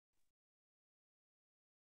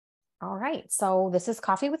All right. So this is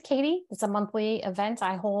Coffee with Katie. It's a monthly event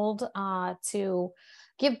I hold to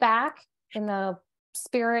give back in the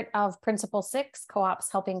spirit of Principle 6,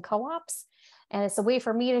 co-ops helping co-ops. And it's a way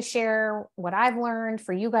for me to share what I've learned,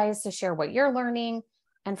 for you guys to share what you're learning,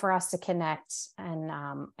 and for us to connect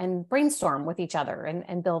and brainstorm with each other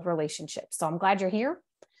and build relationships. So I'm glad you're here.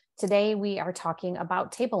 Today we are talking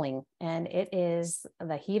about tabling, and it is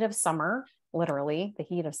the heat of summer. Literally the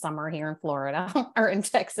heat of summer here in Florida or in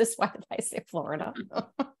Texas. Why did I say Florida?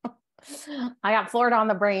 I got Florida on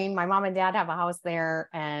the brain. My mom and dad have a house there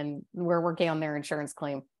and we're working on their insurance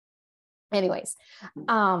claim. Anyways,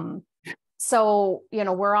 so,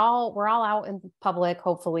 we're all out in public.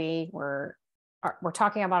 Hopefully we're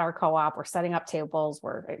talking about our co-op, we're setting up tables,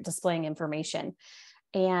 we're displaying information.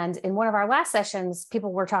 And in one of our last sessions,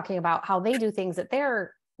 people were talking about how they do things at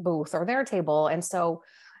their booth or their table. And so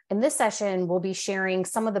in this session, we'll be sharing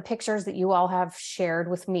some of the pictures that you all have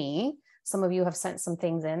shared with me. Some of you have sent some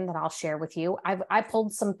things in that I'll share with you. I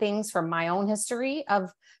pulled some things from my own history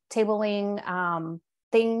of tabling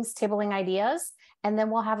tabling ideas, and then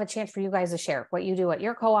we'll have a chance for you guys to share what you do at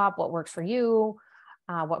your co-op, what works for you,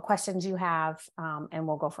 what questions you have, and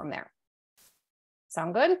we'll go from there.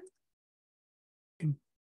 Sound good?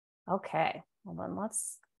 Okay, well then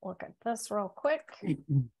let's look at this real quick.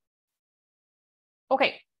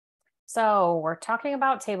 Okay. So we're talking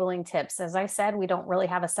about tabling tips. As I said, we don't really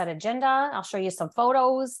have a set agenda. I'll show you some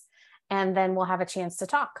photos and then we'll have a chance to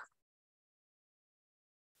talk.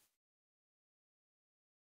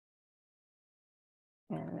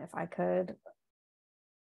 And if I could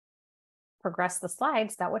progress the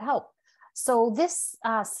slides, that would help. So this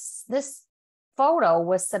photo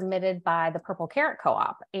was submitted by the Purple Carrot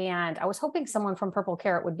Co-op, and I was hoping someone from Purple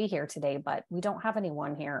Carrot would be here today, but we don't have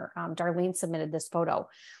anyone here. Darlene submitted this photo.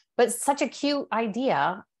 But it's such a cute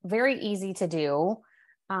idea, very easy to do.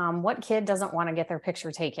 What kid doesn't want to get their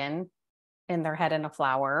picture taken in their head in a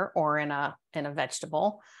flower or in a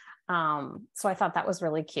vegetable? So I thought that was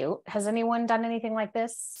really cute. Has anyone done anything like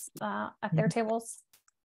this at their tables?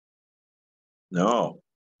 No,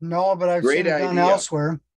 but I've Great seen it done idea.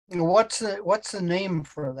 elsewhere. What's the name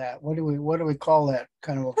for that? What do we call that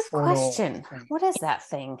kind of a Good photo question. thing? What is that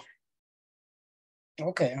thing?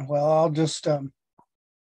 Okay, well, I'll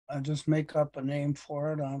just make up a name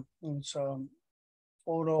for it. It's a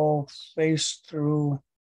photo face through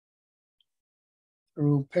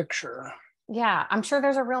picture. Yeah, I'm sure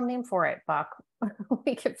there's a real name for it, Buck.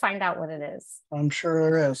 We could find out what it is. I'm sure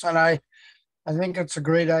there is, and I think it's a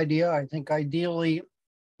great idea. I think ideally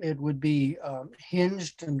it would be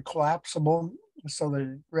hinged and collapsible so that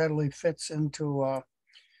it readily fits into a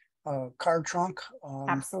car trunk.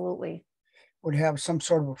 Absolutely. Would have some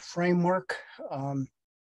sort of a framework,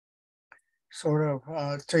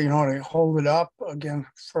 to hold it up again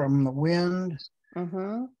from the wind.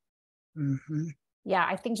 Mm-hmm. Mm-hmm. Yeah,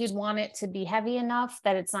 I think you'd want it to be heavy enough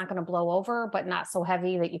that it's not going to blow over, but not so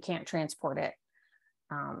heavy that you can't transport it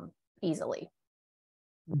easily.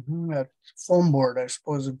 Mm-hmm. That foam board, I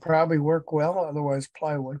suppose, would probably work well. Otherwise,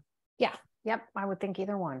 plywood. Yeah. Yep. I would think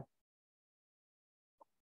either one.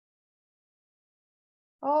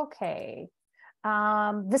 Okay.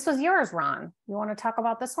 This was yours, Ron. You want to talk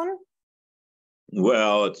about this one?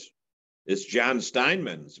 well, it's John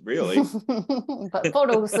Steinman's, really. But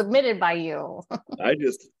photo submitted by you. I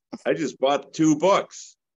just bought 2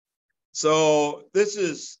 books. So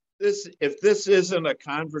if this isn't a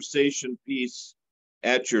conversation piece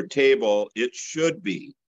at your table, it should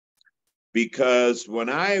be. Because when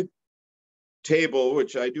I table,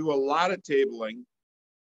 which I do a lot of tabling,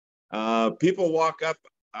 people walk up,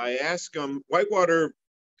 I ask them, Whitewater,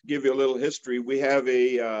 to give you a little history, we have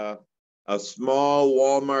a small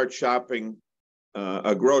Walmart shopping,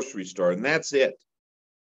 a grocery store, and that's it.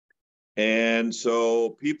 And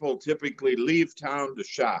so people typically leave town to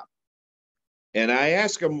shop. And I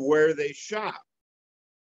ask them where they shop.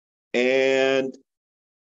 And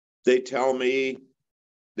they tell me,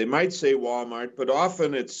 they might say Walmart, but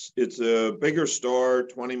often it's a bigger store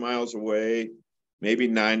 20 miles away, maybe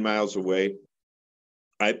 9 miles away.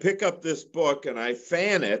 I pick up this book and I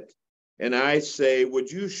fan it and I say,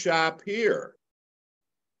 would you shop here?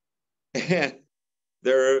 And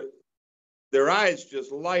their eyes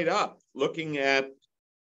just light up looking at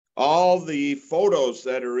all the photos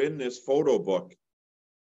that are in this photo book.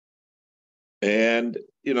 And,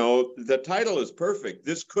 the title is perfect.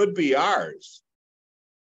 This could be ours.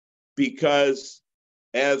 Because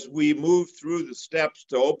as we move through the steps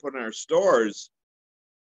to open our stores,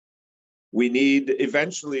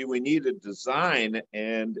 eventually we need a design.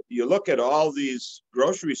 And you look at all these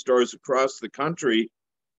grocery stores across the country,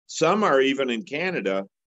 some are even in Canada,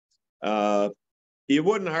 you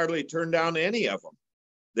wouldn't hardly turn down any of them.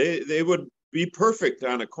 They would be perfect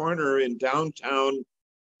on a corner in downtown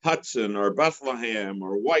Hudson or Bethlehem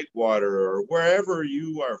or Whitewater or wherever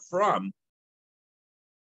you are from.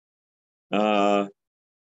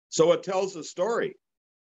 So it tells a story.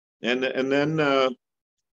 And then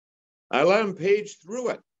I let them page through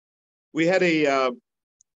it. We had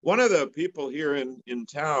one of the people here in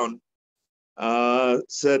town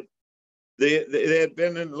said they had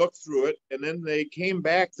been and looked through it, and then they came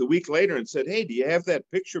back the week later and said, "Hey, do you have that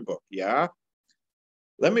picture book?" "Yeah."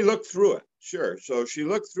 "Let me look through it." "Sure." So she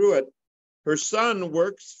looked through it. Her son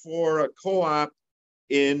works for a co-op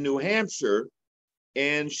in New Hampshire,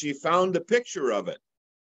 and she found a picture of it.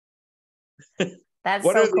 That's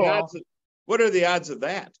What so are the cool. odds what are the odds of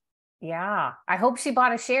that? Yeah. I hope she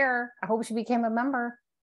bought a share. I hope she became a member.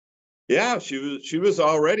 Yeah, she was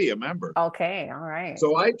already a member. Okay. All right.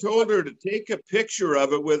 So I told her to take a picture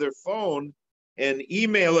of it with her phone and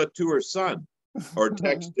email it to her son, or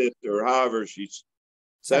text it, or however she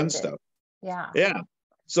sends stuff. Yeah. Yeah.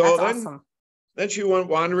 So That's then, awesome. then she went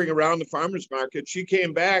wandering around the farmer's market. She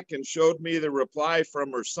came back and showed me the reply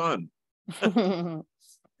from her son.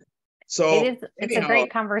 So It's anyhow, a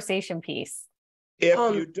great conversation piece. if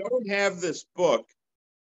you don't have this book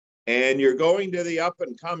and you're going to the up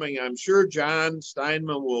and coming, I'm sure John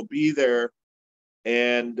Steinman will be there,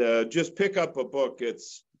 and just pick up a book.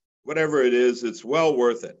 It's whatever it is, it's well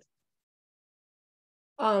worth it.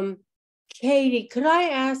 Katie, could I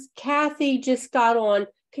ask, Kathy just got on.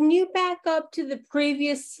 Can you back up to the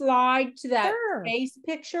previous slide to that Sure. face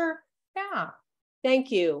picture? Yeah.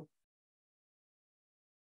 Thank you.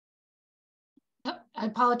 I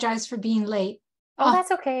apologize for being late. Oh,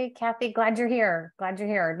 that's okay, Kathy. Glad you're here. Glad you're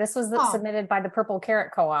here. This was submitted by the Purple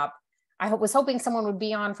Carrot Co-op. I was hoping someone would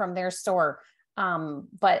be on from their store.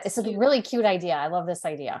 But it's a really cute idea. I love this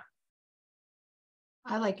idea.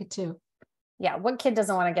 I like it too. Yeah. What kid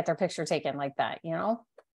doesn't want to get their picture taken like that, you know?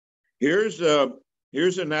 Here's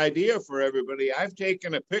an idea for everybody. I've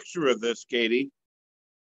taken a picture of this, Katie,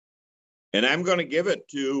 and I'm going to give it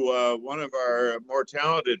to one of our more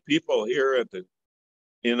talented people here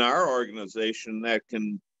in our organization that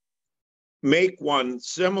can make one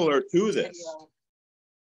similar to this.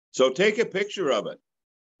 So take a picture of it.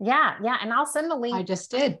 Yeah. Yeah. And I'll send the link. I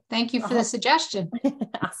just did. Thank you for the suggestion.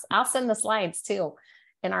 I'll send the slides too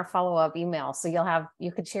in our follow-up email. So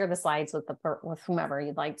you could share the slides with whomever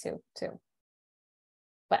you'd like to too.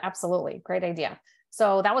 But absolutely, great idea.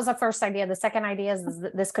 So that was the first idea. The second idea is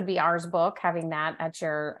that this could be ours book, having that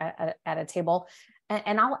at a table.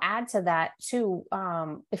 And I'll add to that too.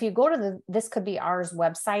 If you go to This Could Be Ours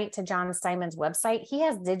website, to John Steinman's website, he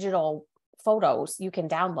has digital photos you can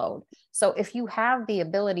download. So if you have the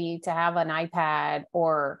ability to have an iPad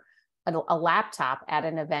or a laptop at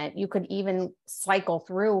an event, you could even cycle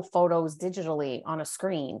through photos digitally on a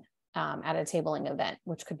screen at a tabling event,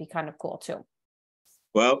 which could be kind of cool too.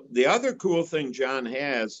 Well, the other cool thing John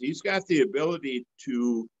has, he's got the ability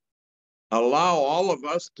to allow all of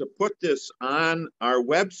us to put this on our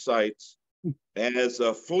websites as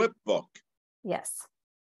a flip book. Yes.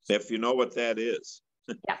 If you know what that is.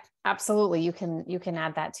 Yeah, absolutely. You can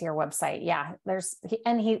add that to your website. Yeah,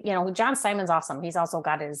 John Steinman's awesome. He's also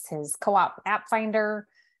got his co-op app finder,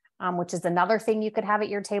 which is another thing you could have at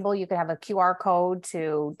your table. You could have a QR code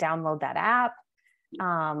to download that app.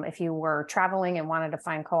 If you were traveling and wanted to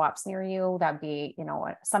find co-ops near you, that'd be,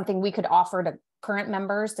 something we could offer to current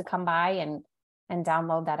members to come by and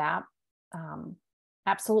download that app.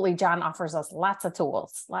 Absolutely. John offers us lots of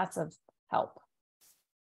tools, lots of help.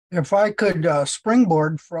 If I could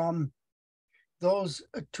springboard from those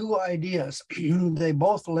two ideas, they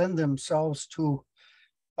both lend themselves to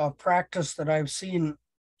a practice that I've seen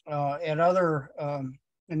at other,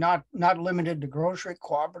 not limited to grocery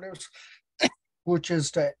cooperatives, which is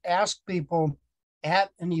to ask people at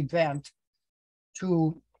an event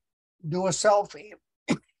to do a selfie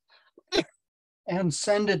and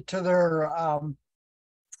send it to their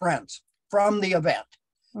friends from the event.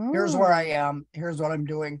 Here's where I am, here's what I'm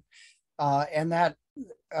doing. And that,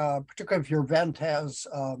 particularly if your event has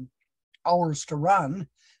hours to run,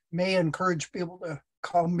 may encourage people to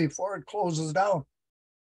come before it closes down.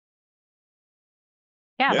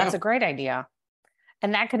 Yeah, that's a great idea.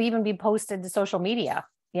 And that could even be posted to social media,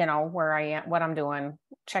 where I am, what I'm doing,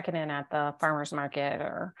 checking in at the farmer's market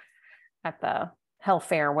or at the health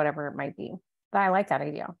fair, whatever it might be. But I like that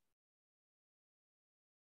idea.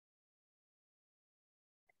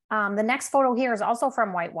 The next photo here is also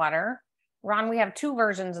from Whitewater. Ron, we have two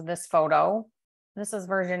versions of this photo. This is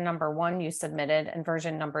version number 1 you submitted and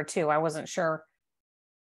version number 2. I wasn't sure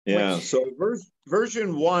Yeah, which- so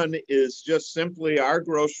version 1 is just simply our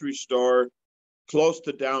grocery store close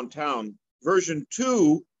to downtown. Version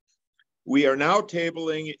 2, we are now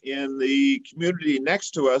tabling in the community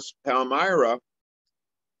next to us, Palmyra.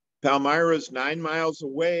 Palmyra is 9 miles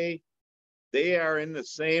away. They are in the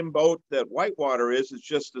same boat that Whitewater is. It's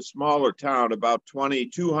just a smaller town, about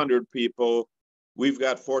 2,200 people. We've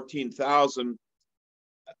got 14,000.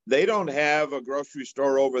 They don't have a grocery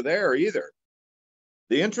store over there either.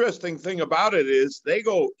 The interesting thing about it is they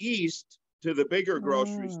go east to the bigger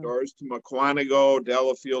grocery stores, to Mukwonago,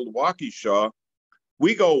 Delafield, Waukesha.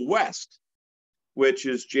 We go west, which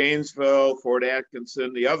is Janesville, Fort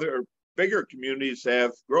Atkinson. The other bigger communities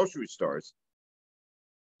have grocery stores.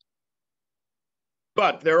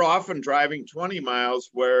 But they're often driving 20 miles,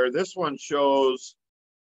 where this one shows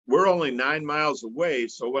we're only 9 miles away.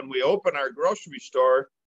 So when we open our grocery store,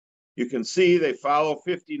 you can see they follow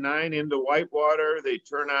 59 into Whitewater. They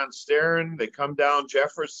turn on Starin, they come down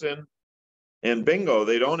Jefferson, and bingo,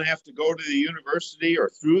 they don't have to go to the university or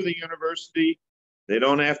through the university. They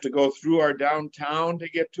don't have to go through our downtown to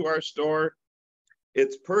get to our store.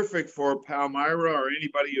 It's perfect for Palmyra or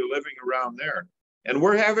anybody who's living around there. And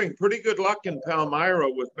we're having pretty good luck in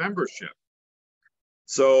Palmyra with membership.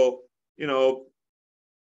 So, you know,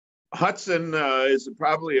 Hudson is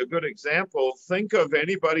probably a good example. Think of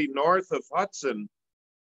anybody north of Hudson,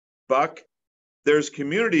 Buck. There's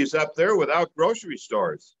communities up there without grocery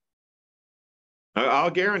stores.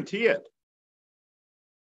 I'll guarantee it.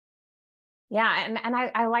 Yeah, and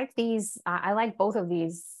I like these. I like both of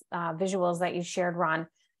these visuals that you shared, Ron,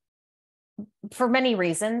 for many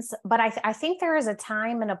reasons. But I think there is a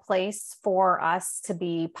time and a place for us to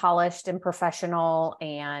be polished and professional,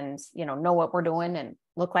 and know what we're doing and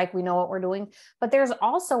look like we know what we're doing. But there's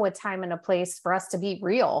also a time and a place for us to be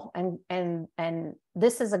real, and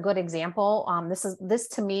this is a good example. This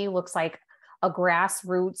to me looks like a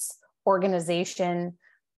grassroots organization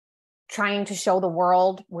trying to show the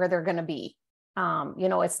world where they're going to be.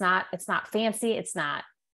 It's not fancy, it's not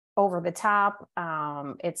over the top,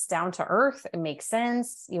 it's down to earth. It makes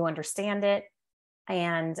sense, you understand it,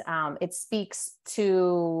 and it speaks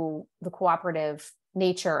to the cooperative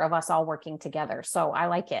nature of us all working together. So I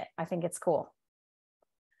like it. I think it's cool.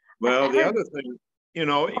 Well, the other thing,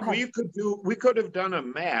 we could have done a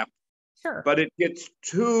map, sure, but it gets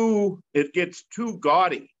too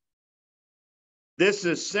gaudy. This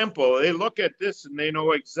is simple. They look at this and they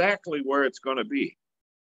know exactly where it's going to be.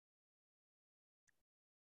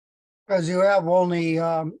 Because you have only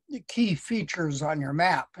key features on your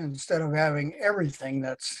map instead of having everything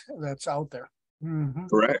that's out there. Mm-hmm.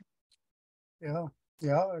 Correct. Yeah,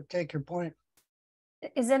 I take your point.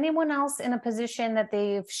 Is anyone else in a position that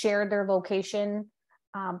they've shared their location?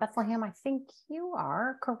 Bethlehem, I think you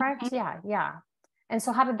are, correct? Mm-hmm. Yeah. And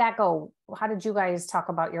so how did that go? How did you guys talk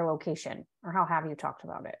about your location, or how have you talked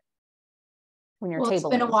about it when you're tabling? It's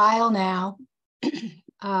been a while now. It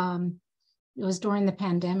was during the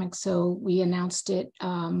pandemic, so we announced it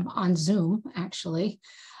on Zoom, actually.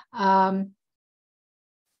 Well,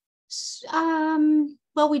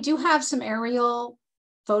 we do have some aerial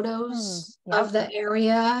photos of the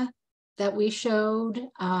area that we showed.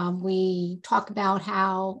 We talk about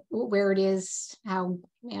where it is, how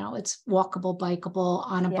it's walkable, bikeable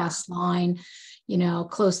on a bus line,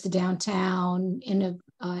 close to downtown, in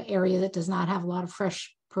a area that does not have a lot of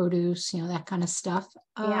fresh produce, that kind of stuff.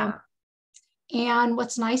 And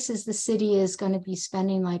what's nice is the city is going to be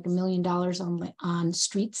spending like $1 million on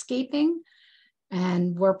streetscaping,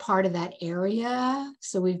 and we're part of that area.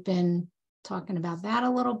 So we've been talking about that a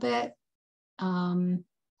little bit. I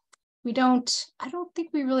don't think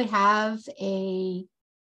we really have a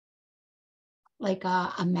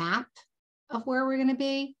map of where we're going to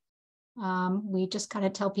be. We just kind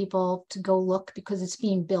of tell people to go look because it's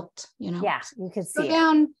being built, Yeah, you can see go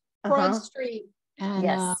down Broad Street. And,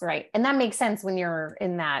 yes, right. And that makes sense when you're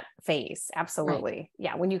in that phase. Absolutely. Right.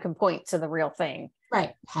 Yeah. When you can point to the real thing.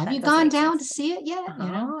 Right. Have you gone down to see it yet?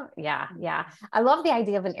 Yeah. I love the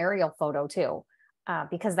idea of an aerial photo too,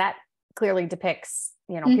 because that clearly depicts,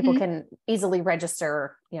 people can easily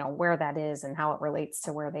register, where that is and how it relates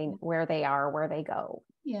to where they are, where they go.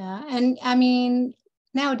 Yeah. And I mean,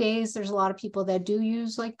 nowadays, there's a lot of people that do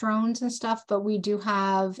use like drones and stuff, but we do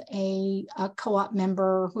have a co-op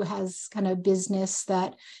member who has kind of business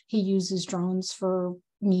that he uses drones for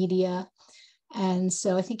media. And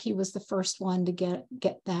so I think he was the first one to get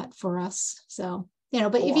that for us. So,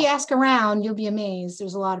 but cool. If you ask around, you'll be amazed.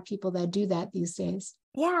 There's a lot of people that do that these days.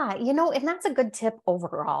 Yeah. And that's a good tip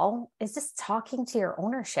overall, is just talking to your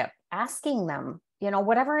ownership, asking them,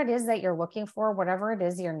 whatever it is that you're looking for, whatever it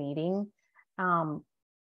is you're needing.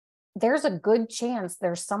 there's a good chance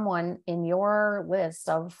there's someone in your list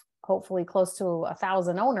of hopefully close to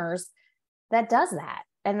 1,000 owners that does that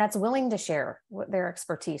and that's willing to share their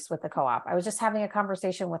expertise with the co-op. I was just having a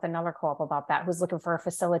conversation with another co-op about that who's looking for a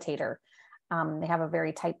facilitator. They have a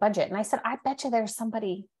very tight budget. And I said, I bet you there's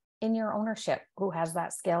somebody in your ownership who has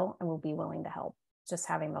that skill and will be willing to help. Just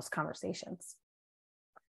having those conversations.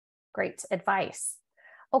 Great advice.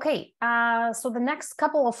 Okay, so the next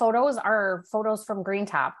couple of photos are photos from Green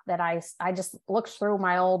Top that I just looked through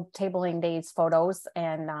my old Tabling Days photos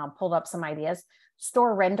and pulled up some ideas.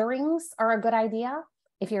 Store renderings are a good idea.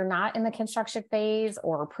 If you're not in the construction phase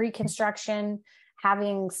or pre-construction,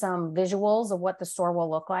 having some visuals of what the store will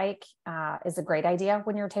look like is a great idea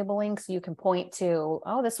when you're tabling. So you can point to,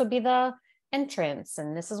 oh, this would be the entrance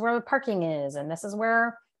and this is where the parking is. And this is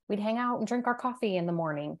where we'd hang out and drink our coffee in the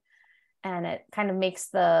morning. And it kind of makes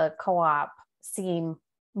the co-op seem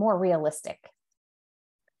more realistic.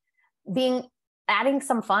 Adding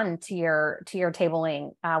some fun to your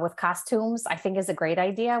tabling with costumes, I think is a great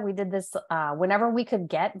idea. We did this whenever we could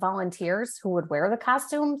get volunteers who would wear the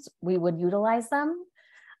costumes, we would utilize them.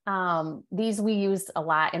 These we use a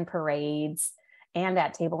lot in parades and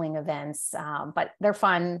at tabling events, but they're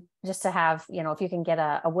fun just to have, if you can get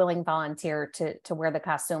a willing volunteer to wear the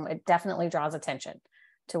costume, it definitely draws attention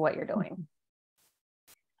to what you're doing.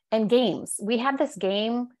 And games. We had this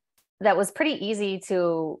game that was pretty easy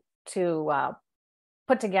to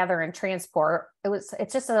put together and transport.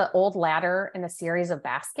 It's just an old ladder and a series of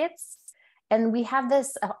baskets. And we have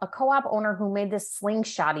a co-op owner who made this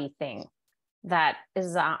slingshotty thing that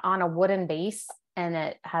is on a wooden base, and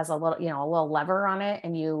it has a little lever on it.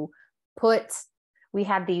 And we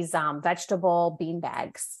had these vegetable bean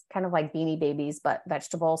bags, kind of like Beanie Babies, but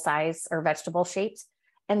vegetable size or vegetable shaped.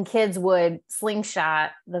 And kids would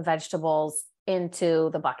slingshot the vegetables into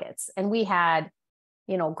the buckets. And we had,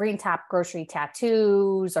 Green Top grocery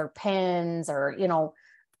tattoos or pens or,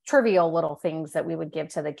 trivial little things that we would give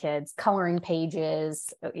to the kids, coloring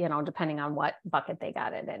pages, depending on what bucket they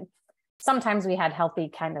got it in. Sometimes we had healthy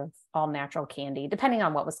kind of all natural candy, depending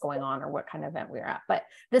on what was going on or what kind of event we were at. But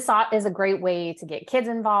this is a great way to get kids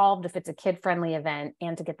involved if it's a kid-friendly event,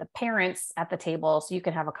 and to get the parents at the table so you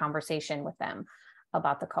can have a conversation with them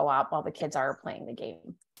about the co-op while the kids are playing the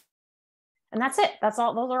game. And that's it. That's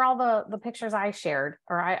all. Those are all the pictures I shared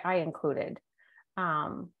or I included.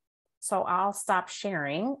 So I'll stop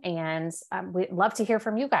sharing, and we'd love to hear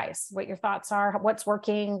from you guys, what your thoughts are, what's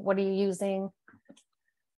working, what are you using,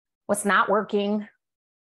 what's not working.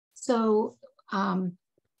 So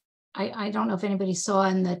I don't know if anybody saw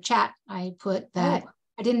in the chat, I put that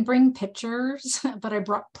I didn't bring pictures, but I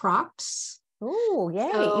brought props. Oh,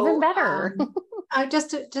 yay, so, even better.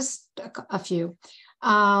 Just a few.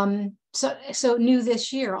 So new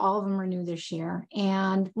this year, all of them are new this year.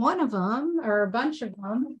 And one of them, or a bunch of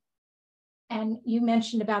them, and you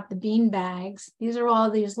mentioned about the bean bags. These are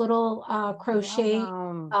all these little crochet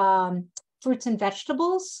fruits and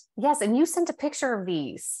vegetables. Yes, and you sent a picture of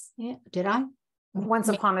these. Yeah, did I? Once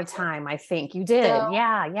upon a time, I think you did. So,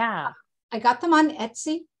 yeah. I got them on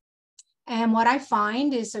Etsy. And what I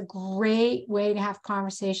find is a great way to have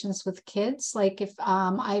conversations with kids. Like if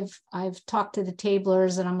I've talked to the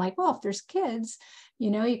tablers and I'm like, well, if there's kids,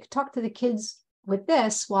 you could talk to the kids with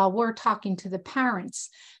this while we're talking to the parents.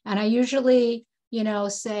 And I usually,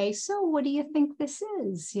 say, so what do you think this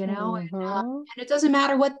is? And it doesn't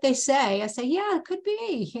matter what they say. I say, yeah, it could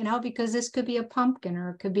be, because this could be a pumpkin or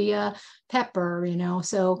it could be a pepper,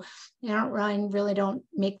 so I really don't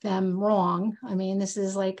make them wrong. I mean, this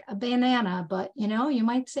is like a banana, but you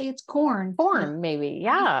might say it's corn. Corn, maybe.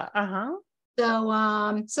 Yeah.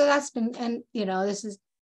 So that's been, and this is,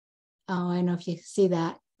 I don't know if you see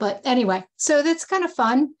that, but anyway, so that's kind of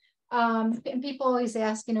fun. And people always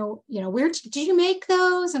ask, where did you make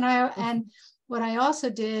those? And what I also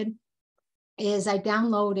did is I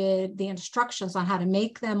downloaded the instructions on how to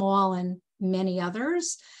make them all and many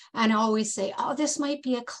others. And I always say, oh, this might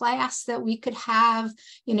be a class that we could have,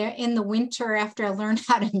 in the winter after I learn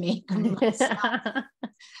how to make them myself.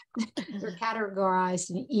 They're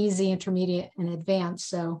categorized in easy, intermediate, and advanced.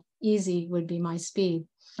 So easy would be my speed.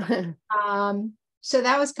 So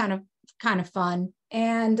that was kind of fun.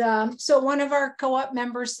 And so one of our co-op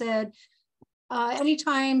members said,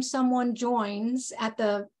 anytime someone joins at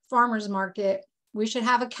the farmer's market, we should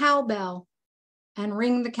have a cowbell and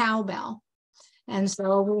ring the cowbell. And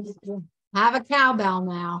so we have a cowbell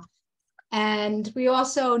now. And we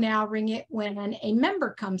also now ring it when a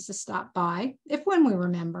member comes to stop by, when we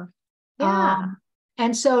remember. Yeah.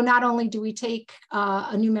 And so not only do we take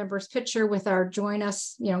a new member's picture with our join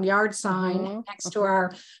us, yard sign next to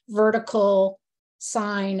our vertical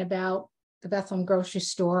sign about the Bethlehem grocery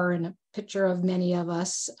store and a picture of many of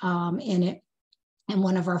us in it, and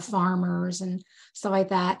one of our farmers and stuff like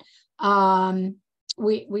that.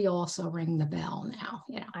 We also ring the bell now.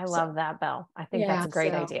 You know, I love that bell. I think that's a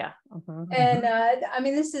great idea. And I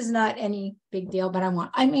mean, this is not any big deal, but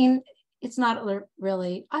it's not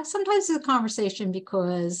really, sometimes it's a conversation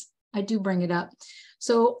because I do bring it up.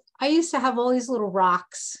 So I used to have all these little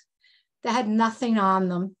rocks that had nothing on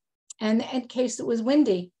them, and in case it was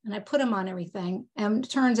windy, and I put them on everything. And it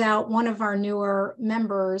turns out one of our newer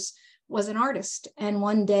members was an artist. And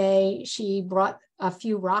one day she brought a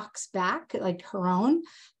few rocks back, like her own,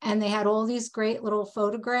 and they had all these great little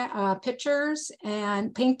pictures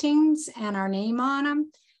and paintings and our name on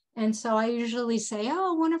them. And so I usually say,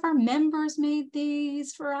 oh, one of our members made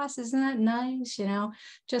these for us. Isn't that nice? You know,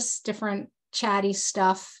 just different chatty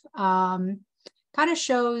stuff. Kind of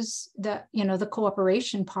shows the, you know, the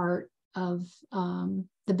cooperation part of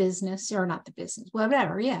the business, or not the business,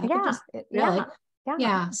 whatever. Yeah.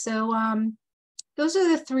 Yeah. So those are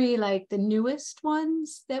the three, like the newest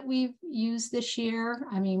ones that we've used this year.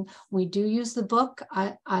 I mean, we do use the book.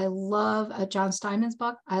 I love John Steinman's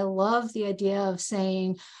book. I love the idea of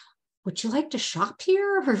saying, would you like to shop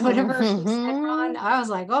here, or whatever he said, Ron. I was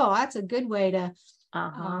like, oh, that's a good way to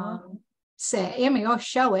say, I mean, I'll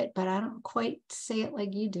show it, but I don't quite say it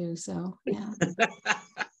like you do. So yeah.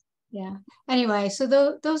 Yeah. Anyway,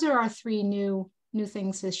 so those are our three new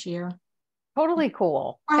things this year. Totally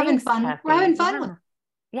cool. We're having fun. Kathy. We're having fun with it.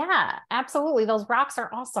 Yeah, absolutely. Those rocks are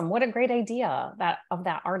awesome. What a great idea of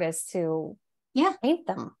that artist to paint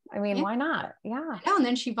them. I mean, why not? Yeah. I know. And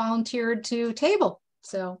then she volunteered to table.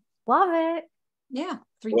 So love it. Yeah.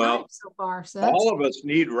 3 times so far. So all of us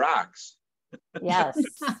need rocks. Yes.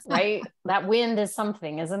 Right. That wind is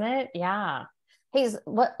something, isn't it? Yeah. Hey,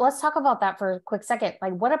 let's talk about that for a quick second.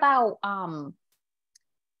 Like, what about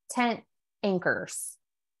tent anchors?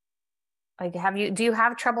 Like, do you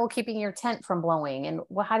have trouble keeping your tent from blowing? And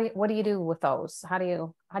what do you do with those? How do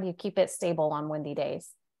you keep it stable on windy days?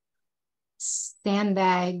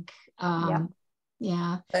 Sandbag.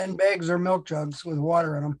 Yeah. Sandbags or milk jugs with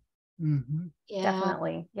water in them. Mm-hmm. Yeah,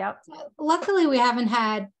 definitely. Yep. Luckily, we haven't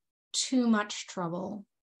had too much trouble.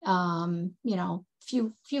 You know,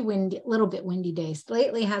 few little bit windy days.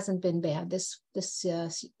 Lately hasn't been bad this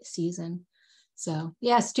season. So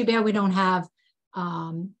yeah, it's too bad we don't have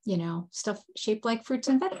you know, stuff shaped like fruits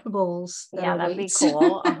and vegetables. That'd be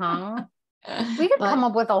cool. We could come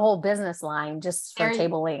up with a whole business line just for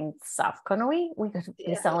tabling stuff, couldn't we? We could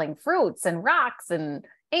be selling fruits and rocks and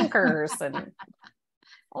anchors and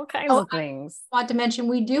all kinds of things. I want to mention,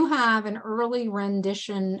 we do have an early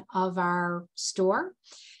rendition of our store.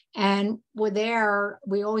 And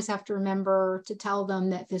we always have to remember to tell them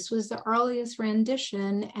that this was the earliest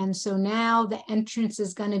rendition. And so now the entrance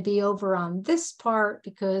is going to be over on this part,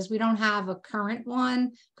 because we don't have a current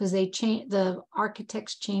one, because the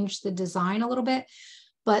architects changed the design a little bit.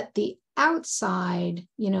 But the outside,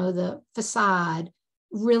 you know, the facade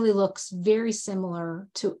really looks very similar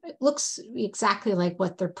it looks exactly like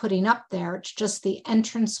what they're putting up there. It's just the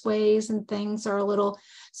entranceways and things are a little,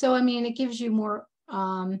 so I mean, it gives you more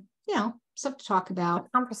you know, stuff to talk about. A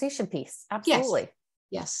conversation piece. Absolutely.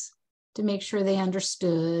 Yes. To make sure they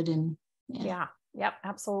understood. And yep,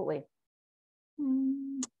 absolutely.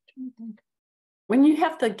 When you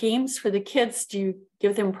have the games for the kids, do you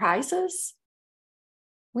give them prizes?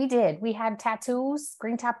 We did. We had tattoos,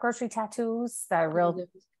 Green Top Grocery tattoos that are real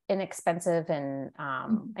inexpensive,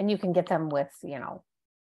 and you can get them with, you know,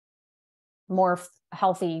 more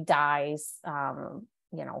healthy dyes,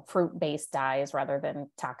 you know, fruit-based dyes rather than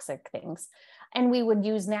toxic things. And we would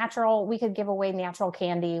use we could give away natural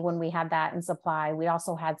candy when we had that in supply. We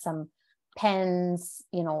also had some pens,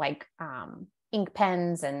 you know, like ink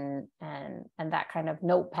pens and that kind of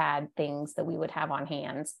notepad things that we would have on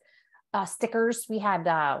hand. Stickers, we had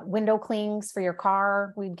window clings for your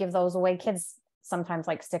car. We'd give those away. Kids sometimes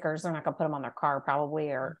like stickers. They're not gonna put them on their car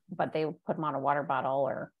probably, but they would put them on a water bottle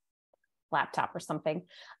or laptop or something.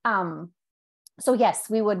 So yes,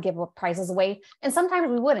 we would give prizes away, and sometimes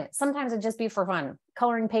we wouldn't. Sometimes it'd just be for fun.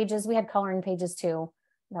 Coloring pages, we had coloring pages too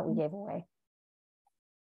that we gave away.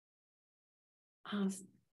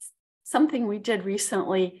 Something we did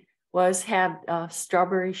recently was have a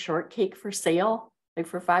strawberry shortcake for sale, like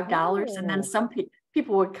for $5. And then some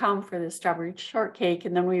people would come for the strawberry shortcake,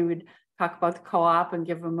 and then we would talk about the co-op and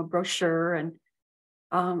give them a brochure. And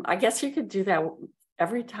I guess you could do that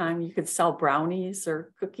every time. You could sell brownies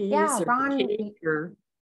or cookies or Ron, cake or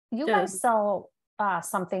you guys sell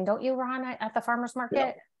something, don't you, Ron, at the farmer's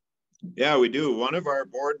market? Yeah, we do. One of our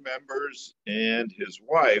board members and his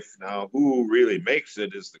wife. Now, who really makes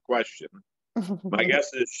it is the question. My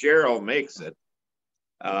guess is Cheryl makes it.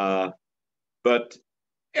 But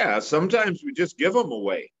yeah, sometimes we just give them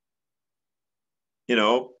away, you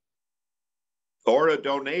know, or a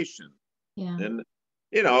donation. Yeah. And,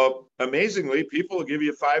 you know, amazingly, people will give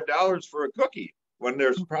you $5 for a cookie when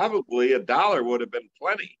there's probably $1 would have been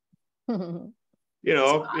plenty. You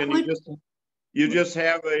know, So and you just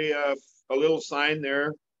have a little sign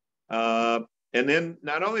there. And then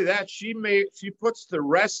not only that, she puts the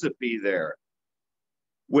recipe there,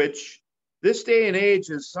 which this day and age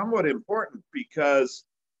is somewhat important because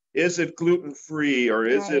is it gluten-free or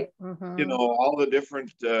is Right. it, you know, all the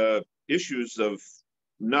different issues of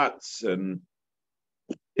nuts and,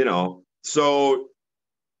 you know, so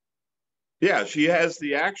yeah, she has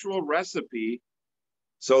the actual recipe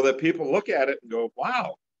so that people look at it and go,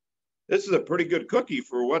 wow, this is a pretty good cookie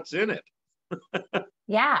for what's in it.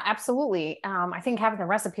 Yeah, absolutely. I think having the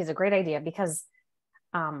recipe is a great idea because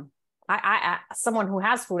I someone who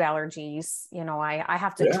has food allergies, you know, I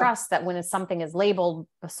have to trust that when it's something is labeled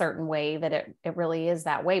a certain way that it really is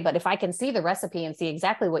that way. But if I can see the recipe and see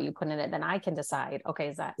exactly what you put in it, then I can decide, okay,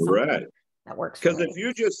 is that something that works? Because if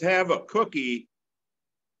you just have a cookie,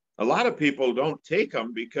 a lot of people don't take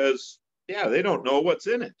them because, yeah, they don't know what's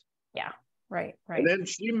in it. Yeah, right. And then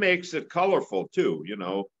she makes it colorful too, you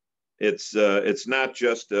know. It's not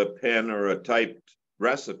just a pen or a typed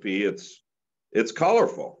recipe. It's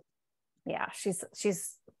colorful. Yeah,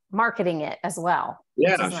 she's marketing it as well.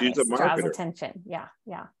 Yeah, she's a marketer. Draws attention. Yeah,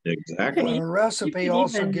 exactly. A recipe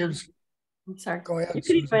also gives. I'm sorry. Go ahead.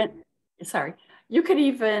 You could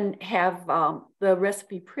even have the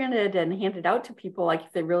recipe printed and handed out to people. Like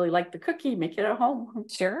if they really like the cookie, make it at home.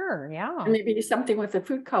 Sure. Yeah. And maybe something with the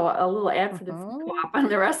food co-op, a little ad for the food co-op on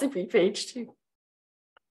the recipe page too.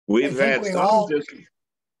 We've had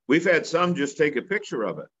some just take a picture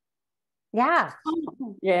of it. Yeah.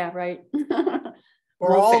 Yeah, right.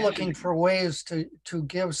 We're all looking for ways to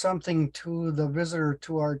give something to the visitor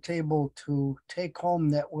to our table to take home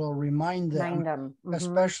that will remind them,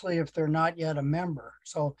 especially if they're not yet a member.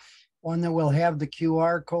 So one that will have the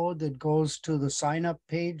QR code that goes to the sign up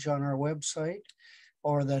page on our website,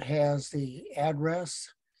 or that has the address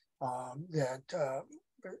that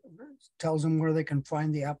tells them where they can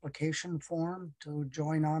find the application form to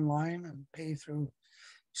join online and pay through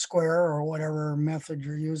Square or whatever method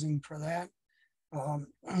you're using for that.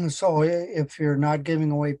 So if you're not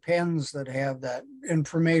giving away pens that have that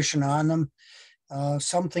information on them,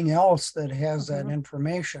 something else that has that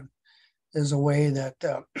information is a way that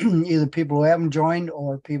either people who haven't joined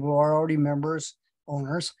or people who are already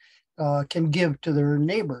owners, can give to their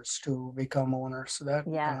neighbors to become owners. So that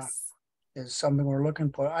is something we're looking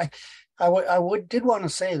for. I did want to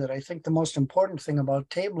say that I think the most important thing about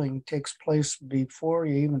tabling takes place before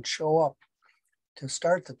you even show up to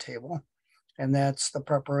start the table, and that's the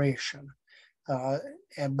preparation.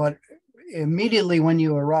 But immediately when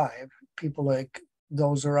you arrive, people like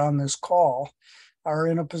those who are on this call are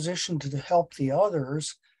in a position to help the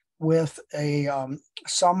others with a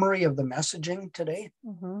summary of the messaging today.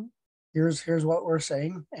 Here's what we're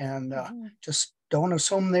saying, and just don't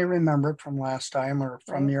assume they remember it from last time or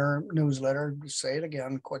from your newsletter. Say it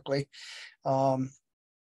again quickly. And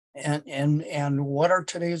what are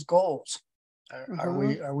today's goals? Are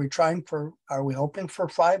we hoping for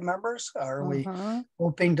 5 members? Are we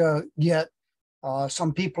hoping to get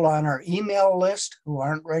some people on our email list who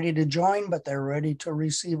aren't ready to join, but they're ready to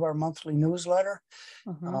receive our monthly newsletter?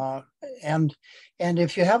 And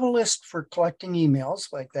if you have a list for collecting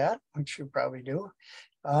emails like that, which you probably do,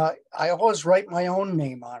 I always write my own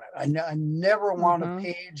name on it. I never want a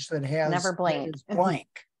page that has blank.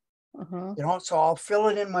 You know, so I'll fill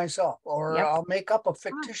it in myself, or I'll make up a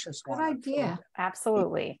fictitious one. Good idea.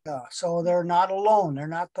 Absolutely. So they're not alone. They're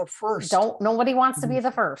not the first. Nobody wants to be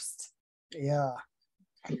the first. Yeah.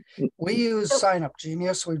 We use Sign Up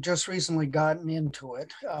Genius. We've just recently gotten into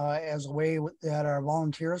it as a way that our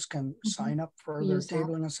volunteers can sign up for their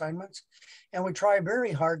tabling assignments. And we try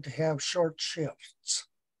very hard to have short shifts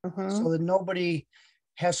so that nobody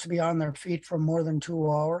has to be on their feet for more than 2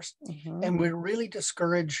 hours. And we really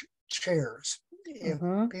discourage chairs. If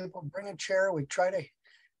people bring a chair, we try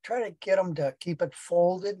to get them to keep it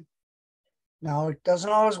folded. Now, it doesn't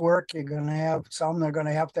always work. You're going to have some, they're going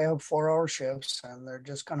to have 4-hour shifts, and they're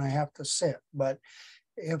just going to have to sit. But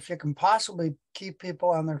if you can possibly keep people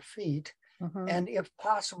on their feet, and if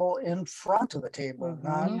possible, in front of the table,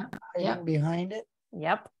 not hiding behind it.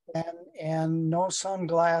 And no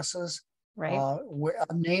sunglasses. Right.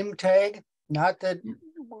 A name tag. Not that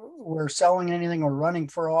we're selling anything or running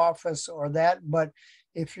for office or that, but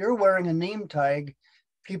if you're wearing a name tag,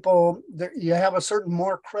 people, you have a certain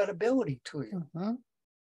more credibility to you. Mhm.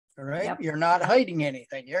 All right. Yep. You're not hiding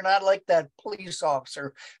anything. You're not like that police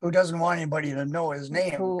officer who doesn't want anybody to know his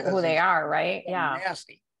name. Who they are, right? Yeah.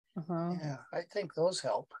 Nasty. Mhm. Yeah. I think those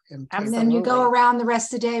help. And then you go Absolutely. around the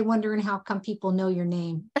rest of the day wondering how come people know your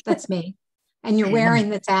name. That's me. And you're wearing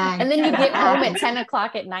the tag. And then you get home at 10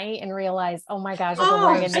 o'clock at night and realize, oh my gosh, I've been Oh,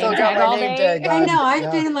 wearing a still name got tag my all name day. tag I on. know. I've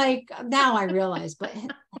Yeah. been like, now I realize, but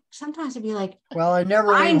sometimes I'd be like, Well, I never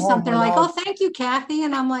leave find home something like, oh, without, thank you, Kathy.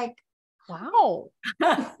 And I'm like, Wow.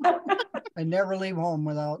 I never leave home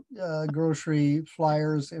without grocery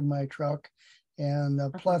flyers in my truck and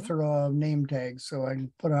a plethora of name tags, so I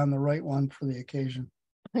can put on the right one for the occasion.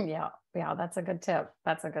 Yeah. Yeah. That's a good tip.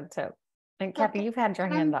 That's a good tip. And Kathy, you've had your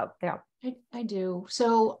hand up. Yeah. I do.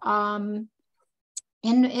 So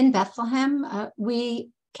in Bethlehem,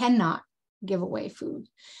 we cannot give away food.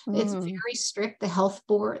 It's Mm. very strict. The health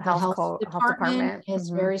board, the Health health department is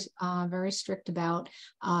Mhm. very strict about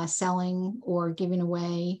selling or giving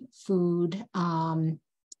away food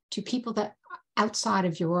to people that outside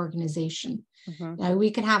of your organization. Mhm. Now, we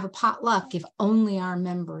could have a potluck if only our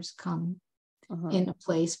members come Mhm. in a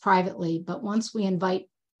place privately, but once we invite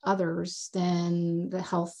others, then the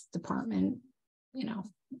health department, you know,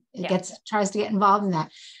 it Yeah. tries to get involved in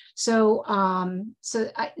that. So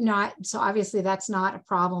so obviously that's not a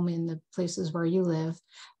problem in the places where you live.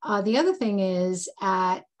 The other thing is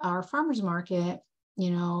at our farmers market,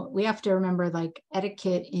 you know, we have to remember like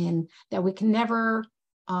etiquette in that we can never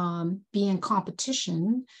be in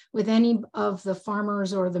competition with any of the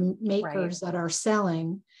farmers or the makers that are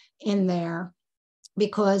selling in there,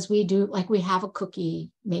 because we have a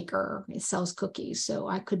cookie maker, it sells cookies. So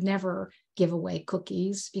I could never give away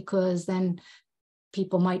cookies because then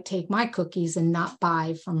people might take my cookies and not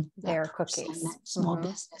buy from Their person, cookies. that small Mhm.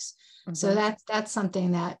 business. So Mhm. that's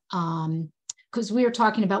something that because we were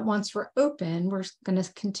talking about once we're open, we're going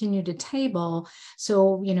to continue to table.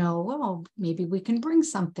 So, you know, well, maybe we can bring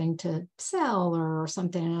something to sell or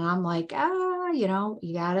something. And I'm like, you know,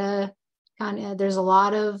 you gotta there's a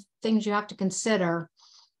lot of things you have to consider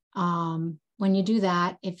when you do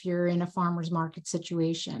that if you're in a farmer's market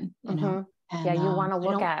situation, you know. And, yeah, you want to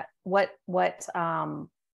look at what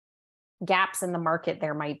gaps in the market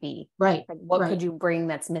there might be. Right. Like what could you bring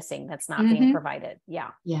that's missing, that's not being provided?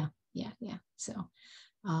 Yeah. Yeah. So,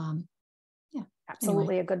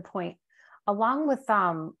 Absolutely. A good point. Along with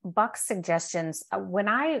Buck's suggestions, when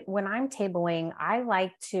I'm tabling, I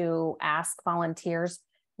like to ask volunteers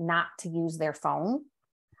not to use their phone.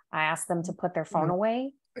 I ask them to put their phone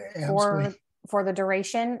away for the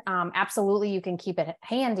duration. Absolutely, you can keep it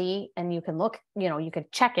handy and you can look, you know, you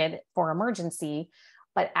could check it for emergency,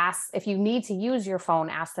 but if you need to use your phone,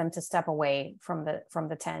 ask them to step away from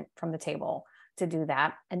the table to do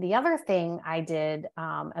that. And the other thing I did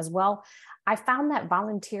as well, I found that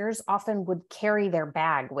volunteers often would carry their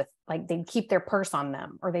bag with, like, they'd keep their purse on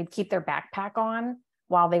them or they'd keep their backpack on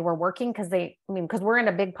while they were working because we're in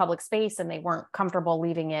a big public space and they weren't comfortable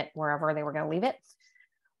leaving it wherever they were going to leave it.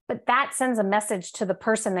 But that sends a message to the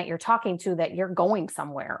person that you're talking to that you're going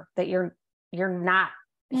somewhere, that you're not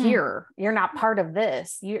here, you're not part of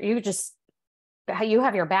this. You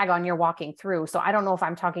have your bag on, you're walking through. So I don't know if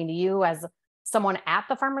I'm talking to you as someone at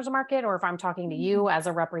the farmer's market or if I'm talking to you as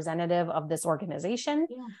a representative of this organization.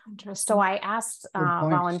 Yeah, interesting. So I asked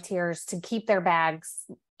volunteers to keep their bags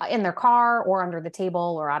in their car or under the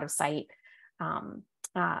table or out of sight. And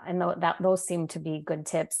those seem to be good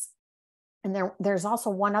tips. And there's also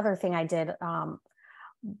one other thing I did,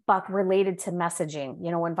 Buck, related to messaging.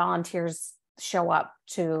 You know, when volunteers show up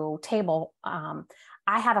to table, I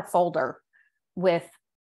had a folder with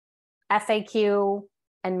FAQ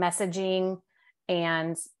and messaging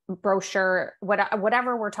and brochure,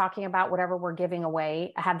 whatever we're talking about, whatever we're giving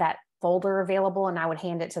away. I had that folder available and I would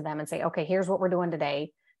hand it to them and say, okay, here's what we're doing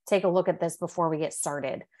today. Take a look at this before we get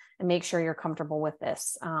started and make sure you're comfortable with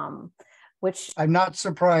this. Which I'm not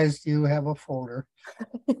surprised you have a folder.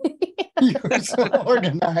 You're so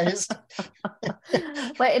organized.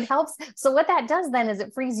 But it helps. So what that does then is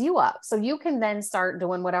it frees you up. So you can then start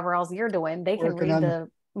doing whatever else you're doing. They can read the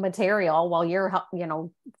material while you're,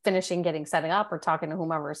 finishing setting up or talking to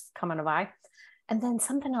whomever's coming by. And then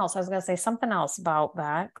something else, I was going to say something else about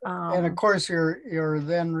that. And of course, you're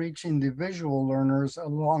then reaching the visual learners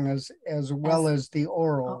as well as the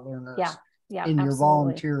oral learners. Yeah, in your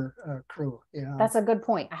volunteer crew. Yeah, that's a good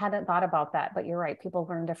point. I hadn't thought about that, but you're right. People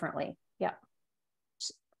learn differently. Yeah.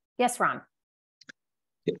 Yes, Ron.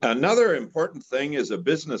 Another important thing is a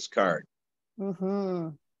business card. Mm-hmm.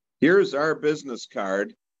 Here's our business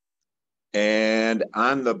card. And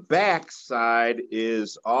on the back side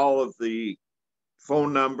is all of the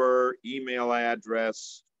phone number, email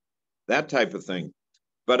address, that type of thing.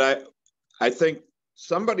 But I think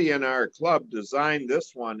somebody in our club designed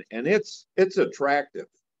this one, and it's attractive.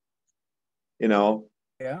 You know,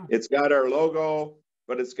 Yeah. it's got our logo,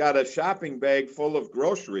 but it's got a shopping bag full of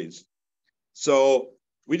groceries. So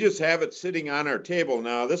we just have it sitting on our table.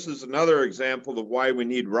 Now, this is another example of why we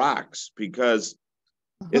need rocks, because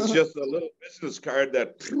it's just a little business card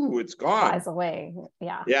that it's gone. Flies away.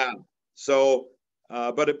 Yeah. Yeah. So,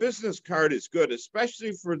 but a business card is good,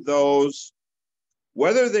 especially for those,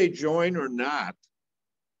 whether they join or not.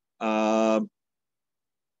 On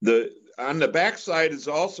the back side is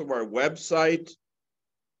also our website,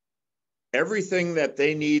 everything that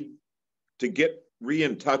they need to get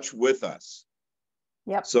in touch with us.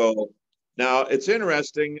 Yep. So now it's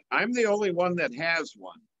interesting. I'm the only one that has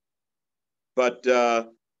one, but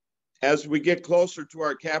as we get closer to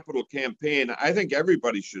our capital campaign, I think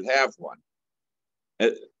everybody should have one.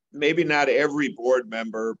 Maybe not every board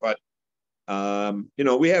member, but you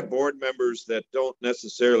know, we have board members that don't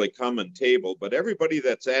necessarily come and table, but everybody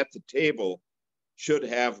that's at the table should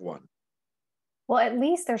have one. Well, at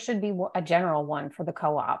least there should be a general one for the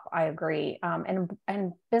co-op. I agree.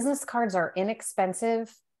 And business cards are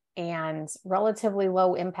inexpensive and relatively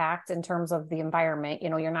low impact in terms of the environment. You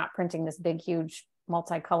know, you're not printing this big, huge,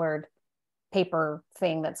 multicolored paper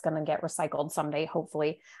thing that's going to get recycled someday,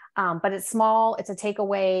 hopefully. But it's small. It's a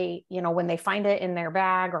takeaway. You know, when they find it in their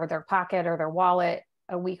bag or their pocket or their wallet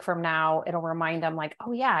a week from now, it'll remind them like,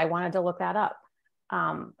 oh yeah, I wanted to look that up.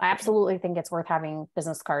 I absolutely think it's worth having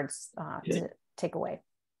business cards to take away.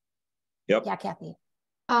 Yep. Yeah, Kathy.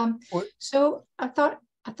 So I thought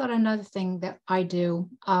another thing that I do,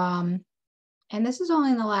 and this is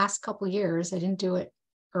only in the last couple of years, I didn't do it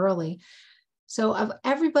early. So of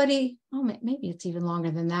everybody, oh, maybe it's even longer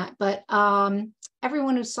than that, but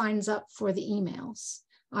everyone who signs up for the emails,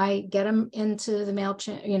 I get them into the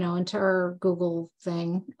MailChimp, you know, into our Google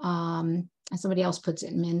thing, and somebody else puts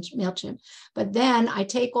it in MailChimp. But then I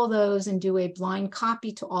take all those and do a blind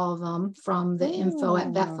copy to all of them from the info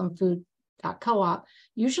at bethlehemfood.coop,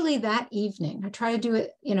 usually that evening. I try to do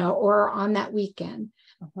it, you know, or on that weekend.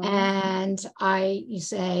 And you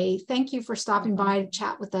say, thank you for stopping by to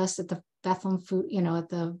chat with us at the Bethlehem Food, you know, at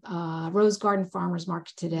the Rose Garden Farmers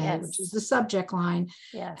Market today, which is the subject line.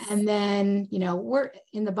 Yes. And then, you know, we're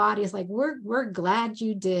in the body is like, we're glad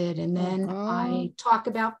you did. And then I talk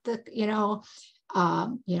about the, you know,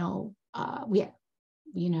 we,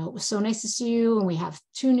 you know, it was so nice to see you. And we have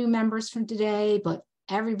 2 new members from today, but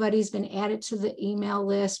everybody's been added to the email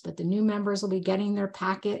list, but the new members will be getting their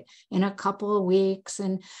packet in a couple of weeks.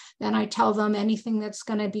 And then I tell them anything that's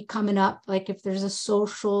going to be coming up, like if there's a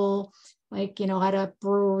social, like, you know, at a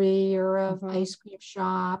brewery or a ice cream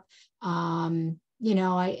shop, you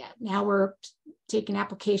know, now we're taking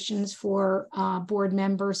applications for board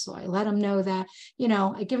members. So I let them know that, you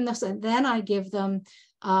know, I give them this, and then I give them,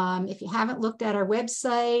 if you haven't looked at our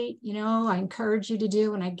website, you know, I encourage you to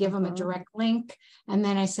do, and I give them a direct link. And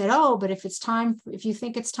then I said, oh, but if you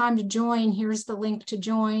think it's time to join, here's the link to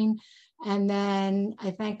join. And then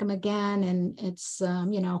I thank them again. And it's,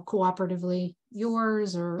 you know, cooperatively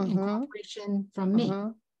yours or incorporation from me.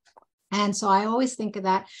 And so I always think of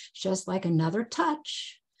that just like another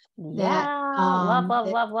touch. Love.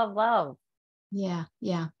 Yeah.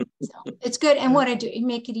 So it's good. And what I do,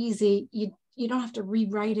 make it easy. You don't have to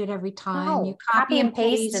rewrite it every time. No, you copy and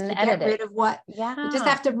paste and edit get rid of what. You just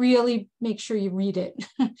have to really make sure you read it.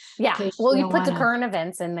 Well, you put the current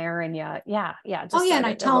events in there, and and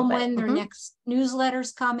I tell them when their next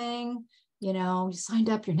newsletter's coming. You know, you signed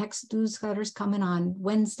up, your next newsletter's coming on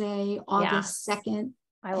Wednesday, August 2nd.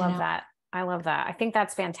 I love that. I think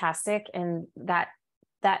that's fantastic. And that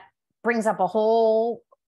brings up a whole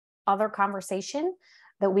other conversation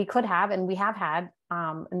that we could have, and we have had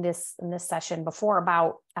in this session before,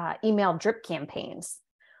 about email drip campaigns.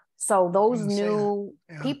 So those new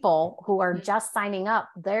people who are just signing up,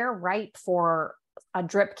 they're ripe for a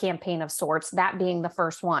drip campaign of sorts, that being the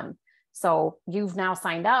first one. So you've now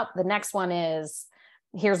signed up. The next one is,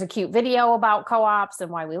 here's a cute video about co-ops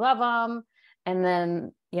and why we love them. And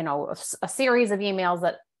then, you know, a series of emails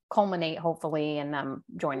that culminate hopefully in them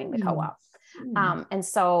joining the co-op. And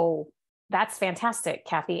so that's fantastic,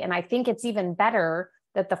 Kathy. And I think it's even better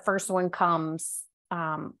that the first one comes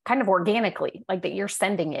kind of organically, like that you're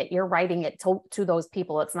sending it, you're writing it to those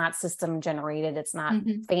people. It's not system generated. It's not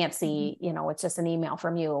fancy, you know, it's just an email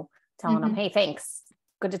from you telling them, hey, thanks.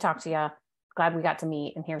 Good to talk to you. Glad we got to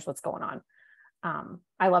meet. And here's what's going on.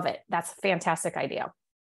 I love it. That's a fantastic idea.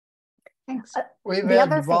 Thanks. We've The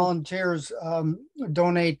other had thing- volunteers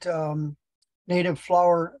donate native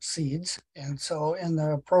flower seeds. And so in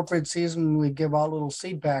the appropriate season, we give out little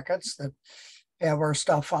seed packets that have our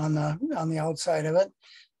stuff on the outside of it.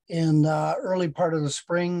 In the early part of the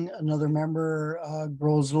spring, another member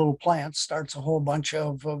grows little plants, starts a whole bunch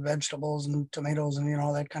of vegetables and tomatoes and,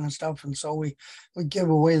 that kind of stuff. And so we give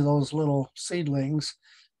away those little seedlings.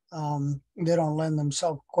 They don't lend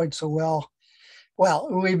themselves quite so well. Well,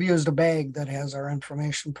 we've used a bag that has our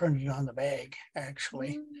information printed on the bag,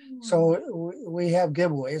 actually. So we have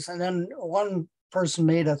giveaways. And then one person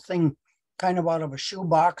made a thing kind of out of a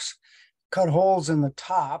shoebox, cut holes in the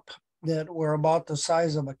top that were about the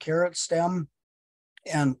size of a carrot stem,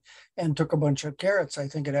 and took a bunch of carrots, I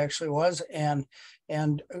think it actually was, and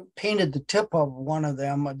painted the tip of one of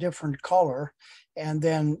them a different color. And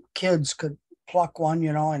then kids could pluck one,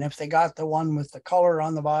 and if they got the one with the color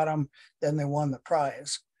on the bottom, then they won the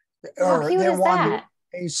prize. How cute they is won that?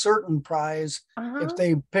 a certain prize. Uh-huh. If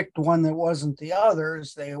they picked one that wasn't the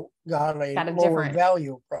others, they got a Got a lower different-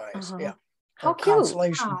 value prize. Uh-huh. Yeah. How Or cute.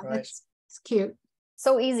 consolation Oh, prize. that's cute.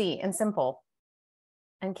 So easy and simple.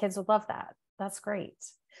 And kids would love that. That's great.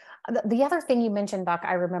 The other thing you mentioned, Buck,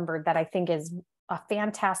 I remembered that I think is a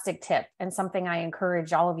fantastic tip and something I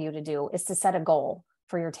encourage all of you to do is to set a goal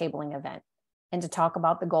for your tabling event and to talk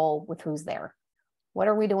about the goal with who's there. What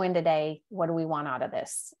are we doing today? What do we want out of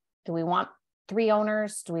this? Do we want 3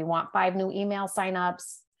 owners? Do we want 5 new email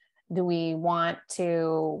signups? Do we want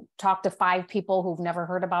to talk to 5 people who've never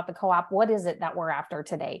heard about the co-op? What is it that we're after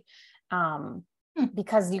today?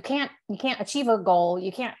 Because you can't achieve a goal,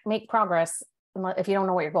 you can't make progress if you don't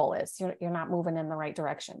know what your goal is. You're not moving in the right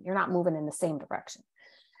direction. You're not moving in the same direction.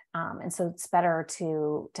 And so it's better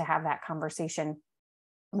to have that conversation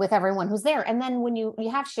with everyone who's there. And then when you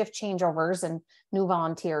have shift changeovers and new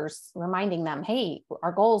volunteers, reminding them, hey,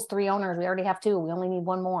 our goal is 3 owners. We already have 2. We only need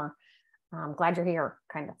 1 more. I'm glad you're here,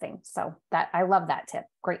 kind of thing. So I love that tip.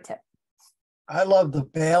 Great tip. I love the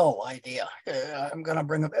bell idea. I'm going to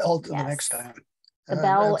bring a bell to the next Yes. time. The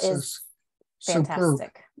bell That's is superb.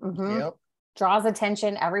 fantastic. Mhm. Yep. Draws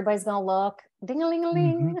attention. Everybody's going to look.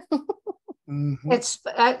 Ding-a-ling-a-ling. Mhm.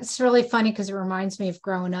 It's really funny because it reminds me of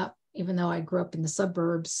growing up, even though I grew up in the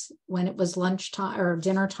suburbs, when it was lunchtime or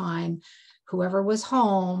dinner time, whoever was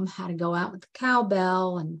home had to go out with the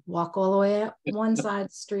cowbell and walk all the way up one side of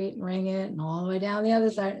the street and ring it, and all the way down the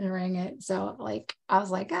other side and ring it. So I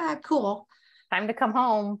was like, cool. Time to come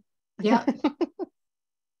home. Yeah.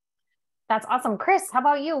 That's awesome. Chris, how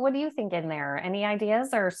about you? What do you think in there? Any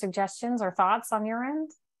ideas or suggestions or thoughts on your end?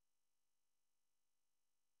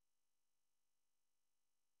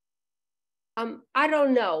 I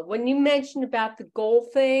don't know. When you mentioned about the goal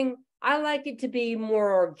thing, I like it to be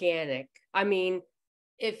more organic. I mean,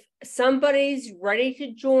 if somebody's ready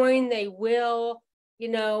to join, they will.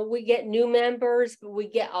 We get new members, but we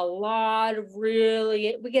get a lot of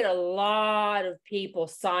people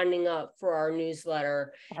signing up for our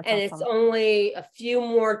newsletter. That's and awesome. It's only a few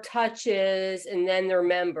more touches and then they're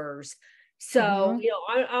members. So, Mhm.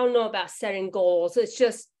 I don't know about setting goals. It's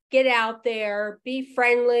just get out there, be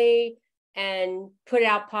friendly, and put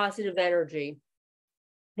out positive energy.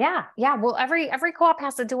 Yeah. Well, every co-op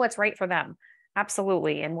has to do what's right for them.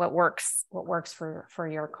 Absolutely. And what works for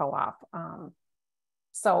your co-op.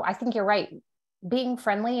 So I think you're right. Being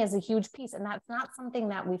friendly is a huge piece, and that's not something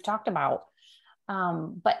that we've talked about.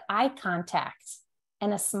 But eye contact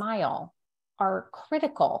and a smile are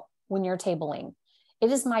critical when you're tabling.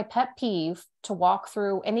 It is my pet peeve to walk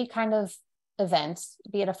through any kind of events,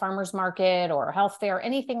 be it a farmer's market or a health fair,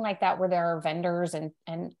 anything like that, where there are vendors and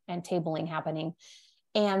tabling happening.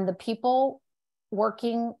 And the people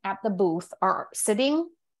working at the booth are sitting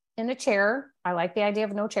in a chair. I like the idea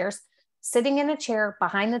of no chairs, sitting in a chair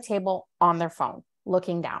behind the table on their phone,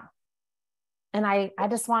 looking down. And I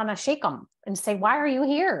just want to shake them and say, why are you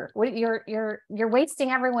here? You're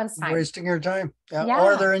wasting everyone's time. Wasting your time. Yeah.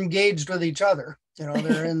 Or they're engaged with each other.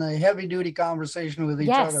 They're in a heavy duty conversation with each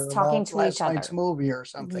Yes, other talking about to last each other. night's movie or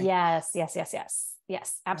something. Yes,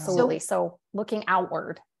 absolutely. So looking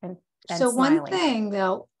outward and So smiling. one thing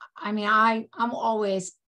though, I mean, I'm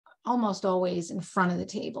almost always in front of the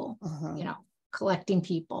table, Mhm. collecting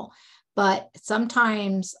people. But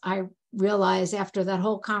sometimes I realize after that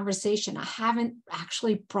whole conversation, I haven't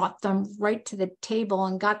actually brought them right to the table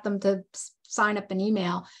and got them to sign up an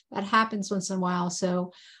email. That happens once in a while.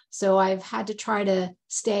 So I've had to try to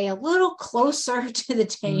stay a little closer to the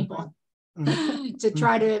table to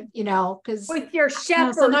try to, because With your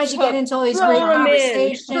shepherd. sometimes you get into all these throw great 'em in.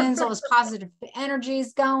 conversations, all this positive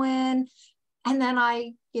energies going. And then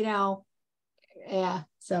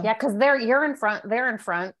So Yeah, because they're in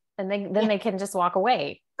front, and then they can just walk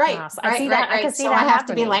away. Right, So I see that. I can see so that I have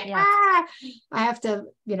to be happening. like, Yeah. I have to,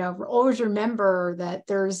 always remember that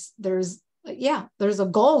there's a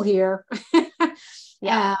goal here.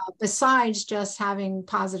 Yeah. Besides just having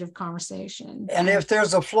positive conversation. And if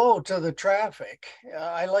there's a flow to the traffic,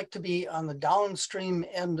 I like to be on the downstream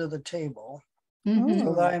end of the table. Mhm.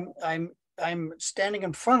 So that I'm standing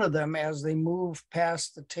in front of them as they move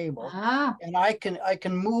past the table. Ah, And I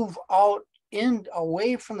can move out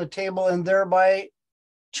away from the table and thereby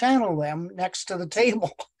channel them next to the table.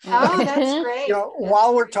 oh, that's great.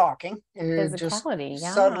 While we're talking, just Physicality,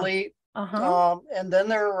 yeah. subtly, Uh-huh. and then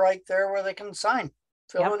they're right there where they can fill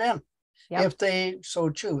it in. Yep. If they so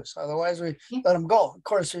choose. Otherwise, we Yeah. let them go. Of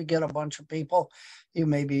course, we get a bunch of people. You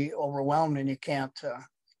may be overwhelmed and you can't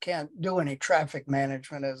do any traffic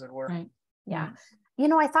management, as it were. Right. Yeah.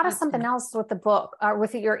 I thought of That's something good. else with the book,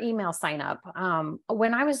 with your email sign up.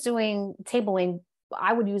 When I was doing tabling,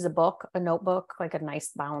 I would use a notebook, like a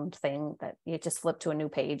nice bound thing that you just flip to a new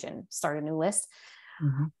page and start a new list.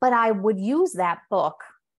 Mm-hmm. But I would use that book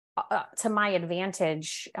to my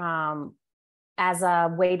advantage as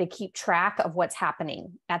a way to keep track of what's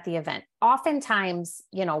happening at the event. Oftentimes,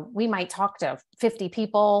 we might talk to 50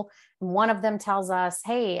 people. And one of them tells us,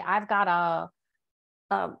 hey, I've got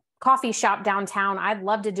a coffee shop downtown. I'd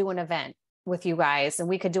love to do an event with you guys, and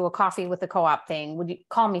we could do a coffee with the co-op thing. Would you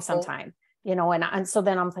call me sometime? And so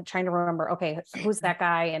then I'm trying to remember, okay, who's that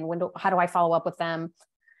guy, and how do I follow up with them?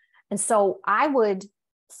 And so I would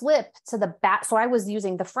flip to the back. So I was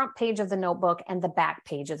using the front page of the notebook and the back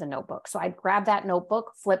page of the notebook. So I'd grab that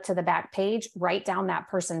notebook, flip to the back page, write down that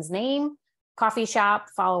person's name, coffee shop,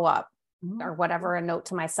 follow up, or whatever, a note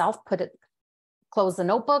to myself, close the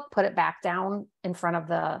notebook, put it back down in front of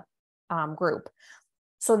the group.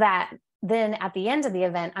 So that then at the end of the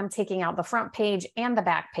event, I'm taking out the front page and the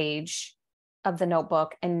back page of the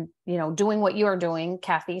notebook and, doing what you are doing,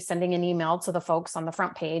 Kathy, sending an email to the folks on the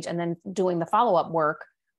front page and then doing the follow-up work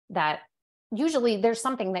that usually there's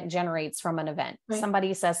something that generates from an event. Right.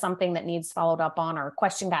 Somebody says something that needs followed up on, or a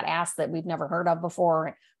question got asked that we've never heard of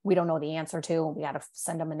before. We don't know the answer to, we got to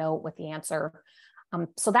send them a note with the answer.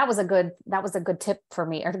 So that was a good tip for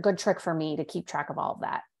me, or a good trick for me to keep track of all of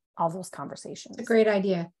that, all those conversations. It's a great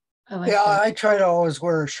idea. I like Yeah, that. I try to always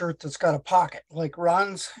wear a shirt that's got a pocket, like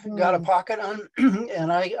Ron's got a pocket on,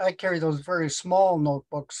 and I carry those very small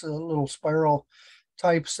notebooks, little spiral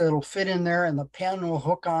types that'll fit in there, and the pen will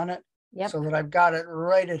hook on it. Yep. So that I've got it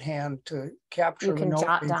right at hand to capture You the can note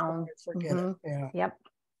jot before down. I forget it. Yeah. Yep.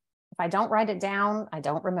 If I don't write it down, I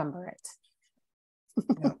don't remember it.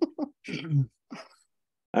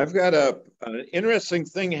 I've got an interesting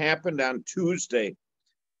thing happened on Tuesday.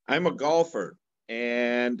 I'm a golfer,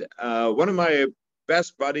 and one of my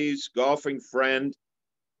best buddies, golfing friend,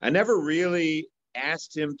 I never really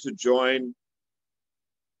asked him to join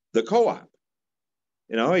the co-op.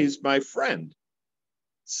 He's my friend.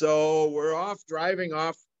 So we're driving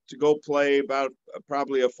off to go play about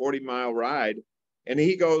probably a 40-mile ride. And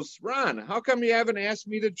he goes, Ron, how come you haven't asked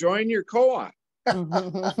me to join your co-op?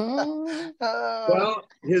 Well,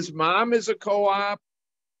 his mom is a co-op.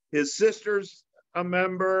 His sister's a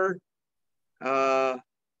member. But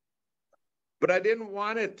I didn't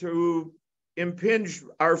want it to impinge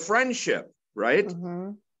our friendship, right?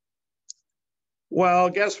 Mm-hmm. Well,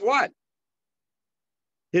 guess what?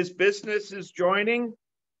 His business is joining.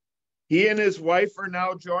 He and his wife are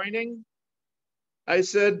now joining. I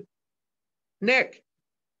said, Nick,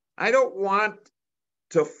 I don't want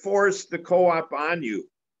to force the co-op on you.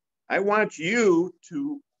 I want you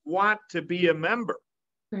to want to be a member.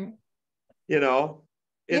 Right.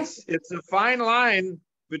 It's a fine line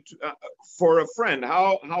for a friend.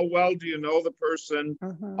 How well do you know the person?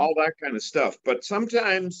 Mm-hmm. All that kind of stuff. But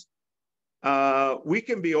sometimes we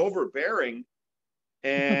can be overbearing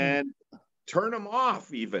and turn them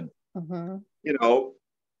off even. Mm-hmm.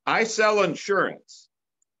 I sell insurance,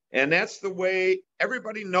 and that's the way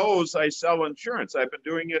everybody knows I sell insurance. I've been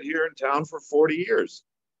doing it here in town for 40 years.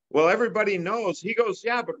 Well, everybody knows. He goes,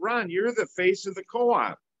 yeah, but Ron, you're the face of the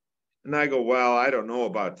co-op. And I go, well, I don't know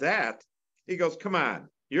about that. He goes, come on,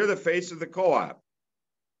 you're the face of the co-op.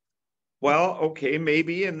 Well, okay,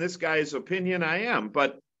 maybe in this guy's opinion I am,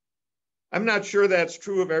 but I'm not sure that's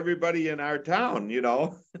true of everybody in our town,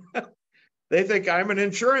 They think I'm an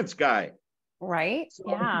insurance guy. Right.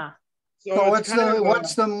 Yeah. So what's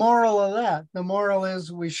the moral of that? The moral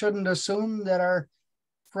is we shouldn't assume that our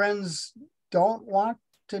friends don't want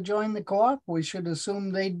to join the co-op. We should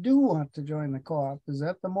assume they do want to join the co-op. Is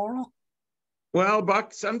that the moral? Well,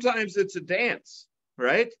 Buck, sometimes it's a dance,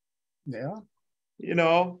 right? Yeah.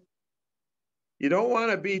 you don't want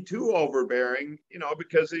to be too overbearing, you know,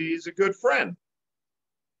 because he's a good friend.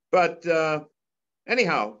 But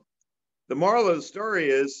anyhow, the moral of the story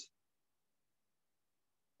is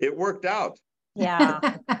it worked out.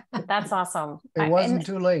 Yeah, that's awesome. It wasn't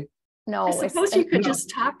too late. No, I suppose you could just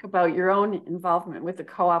talk about your own involvement with the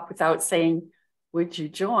co-op without saying, would you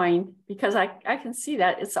join? Because I can see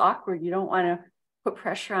that it's awkward. You don't want to put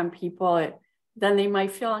pressure on people. Then they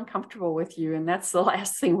might feel uncomfortable with you. And that's the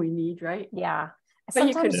last thing we need, right? Yeah. But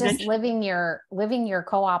you Sometimes could just mention- living your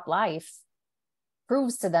co-op life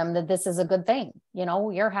proves to them that this is a good thing. You know,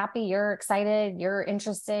 you're happy, you're excited, you're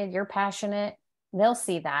interested, you're passionate. They'll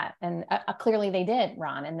see that. And clearly they did,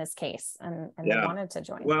 Ron, in this case, and they wanted to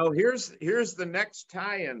join. Well, here's the next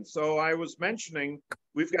tie-in. So I was mentioning,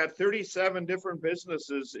 we've got 37 different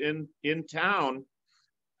businesses in town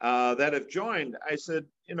that have joined. I said,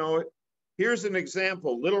 you know, here's an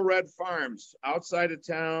example, Little Red Farms outside of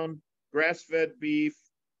town, grass-fed beef,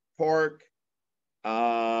 pork,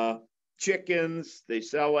 chickens, they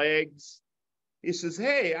sell eggs. He says,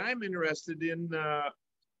 hey, I'm interested in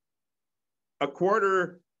a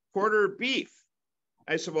quarter beef.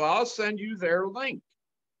 I said, well, I'll send you their link.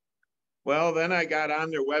 Well, then I got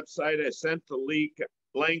on their website. I sent the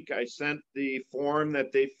link. I sent the form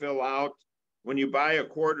that they fill out. When you buy a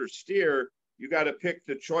quarter steer, you got to pick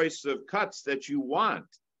the choice of cuts that you want.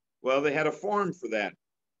 Well, they had a form for that.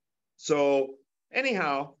 So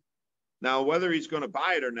anyhow, now whether he's going to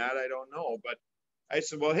buy it or not, I don't know. But I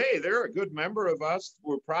said, well, hey, they're a good member of us.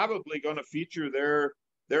 We're probably going to feature their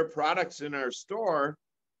products in our store,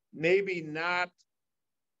 maybe not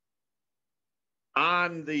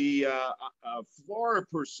on the floor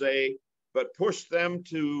per se, but push them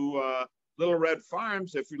to Little Red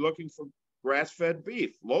Farms if you're looking for grass-fed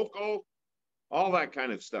beef, local, all that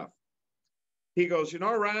kind of stuff. He goes, you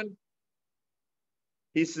know, Ron,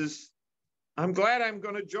 he says, I'm glad I'm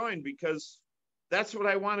going to join because that's what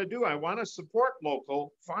I want to do. I want to support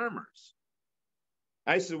local farmers.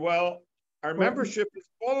 I said, well, our membership is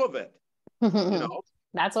full of it. You know,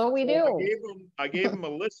 that's what we do. I gave him a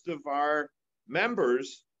list of our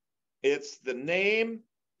members. It's the name,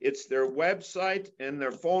 it's their website, and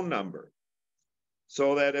their phone number.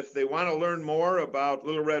 So that if they want to learn more about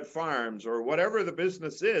Little Red Farms or whatever the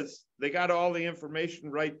business is, they got all the information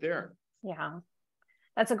right there. Yeah.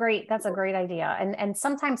 That's a great idea. And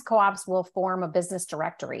sometimes co-ops will form a business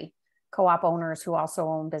directory, co-op owners who also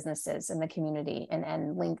own businesses in the community,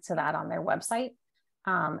 and link to that on their website.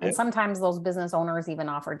 And sometimes those business owners even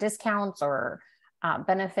offer discounts or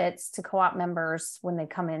benefits to co-op members when they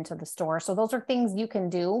come into the store. So those are things you can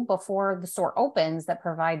do before the store opens that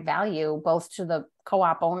provide value both to the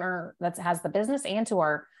co-op owner that has the business and to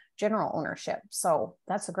our general ownership. So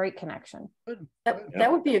that's a great connection.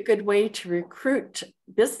 That would be a good way to recruit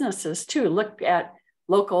businesses too. Look at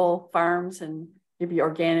local farms and maybe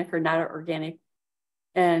organic or not organic,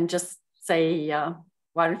 and just say,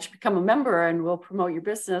 why don't you become a member and we'll promote your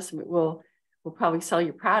business. We'll probably sell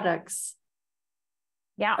your products.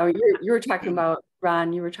 Yeah. Oh, you were talking about,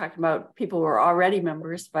 Ron, you were talking about people who are already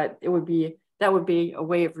members, but that would be a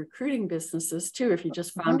way of recruiting businesses too. If you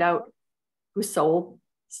just found out who sold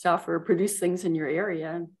stuff or produce things in your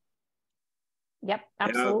area. Yep,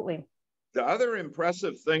 absolutely. The other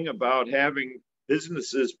impressive thing about having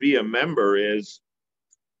businesses be a member is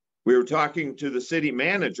we were talking to the city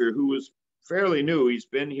manager who was fairly new. He's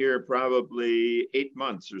been here probably 8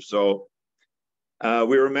 months or so.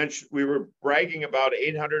 We were bragging about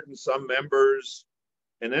 800 and some members.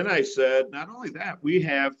 And then I said, not only that, we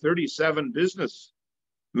have 37 business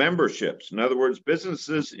memberships. In other words,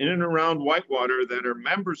 businesses in and around Whitewater that are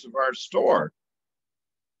members of our store.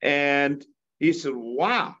 And he said,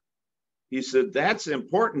 wow. He said, that's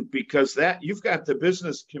important because you've got the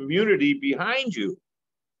business community behind you.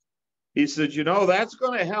 He said, you know, that's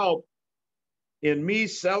going to help in me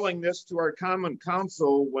selling this to our common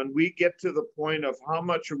council when we get to the point of how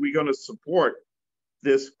much are we going to support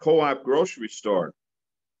this co-op grocery store.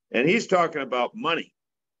 And he's talking about money,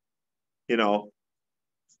 you know.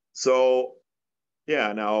 So,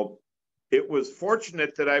 yeah, now it was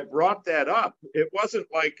fortunate that I brought that up. It wasn't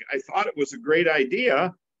like I thought it was a great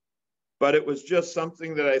idea, but it was just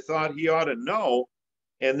something that I thought he ought to know.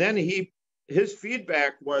 And then his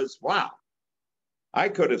feedback was, wow, I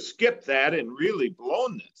could have skipped that and really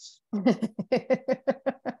blown this.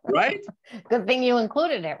 Right? Good thing you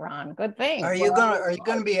included it, Ron. Good thing. Are you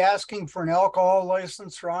gonna be asking for an alcohol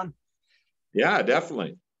license, Ron? Yeah,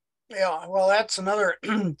 definitely. Yeah, well, that's another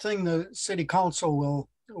thing the city council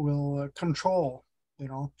will control, you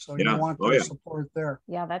know, so you want to support there.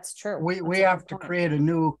 Yeah, that's true. We have to create a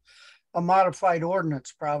new a modified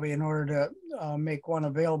ordinance probably in order to make one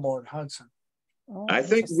available in Hudson. Oh, I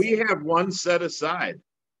think we interesting. have one set aside.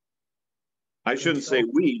 I shouldn't say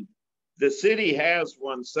we. The city has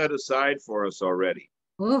one set aside for us already.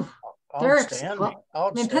 Ooh, they're Outstanding. well, in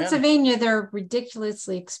Outstanding. Pennsylvania, they're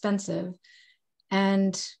ridiculously expensive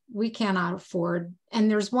and we cannot afford.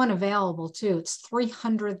 And there's one available too. It's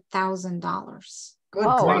 $300,000. Good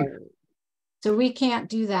Whoa. grief. So we can't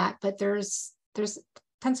do that, but there's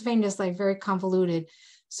Pennsylvania is like very convoluted.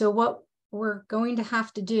 So what we're going to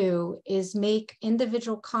have to do is make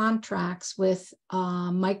individual contracts with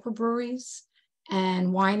microbreweries and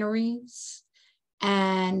wineries,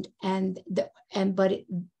 but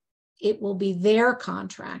it will be their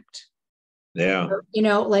contract. Yeah. You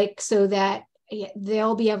know, like so that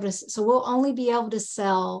they'll be able to. So we'll only be able to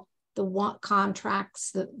sell the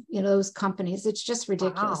contracts that, you know, those companies. It's just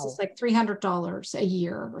ridiculous. Wow. It's like $300 a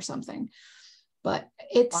year or something, but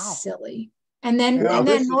it's Wow. silly. And then, Yeah, and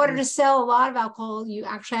then this in order to sell a lot of alcohol, you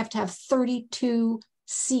actually have to have 32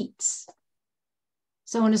 seats.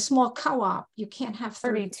 So in a small co-op, you can't have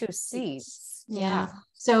 32 seats. Yeah.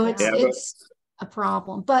 So it's Yeah, it's a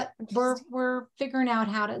problem, but we're figuring out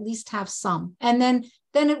how to at least have some, and then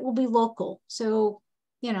it will be local. So,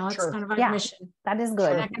 you know, it's Sure. kind of our Yeah. mission. That is Sure. good.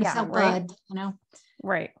 We're not going to Yeah, sell right. bud, you know.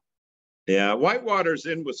 Right. Yeah. Whitewater's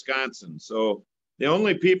in Wisconsin. So the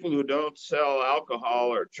only people who don't sell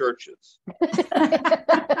alcohol are churches.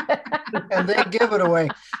 And they give it away,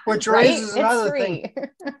 which Right? raises It's another free. thing.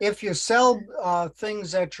 If you sell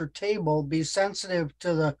things at your table, be sensitive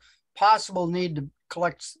to the possible need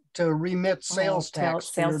to remit sales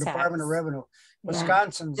tax to your sales Department of tax. Revenue. Yeah.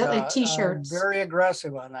 Wisconsin's Like t-shirts. very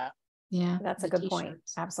aggressive on that. Yeah. That's a the good point.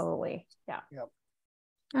 t-shirts. Absolutely. Yeah.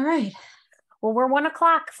 All right. Well, we're 1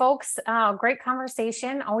 o'clock, folks. Great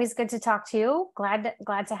conversation. Always good to talk to you. Glad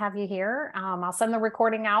to have you here. I'll send the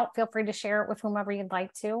recording out. Feel free to share it with whomever you'd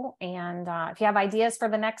like to. And if you have ideas for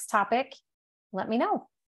the next topic, let me know.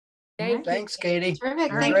 Thank you. Thanks, Katie.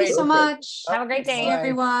 Terrific. All Thank right. you so much. Have a great day. See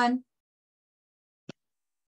everyone.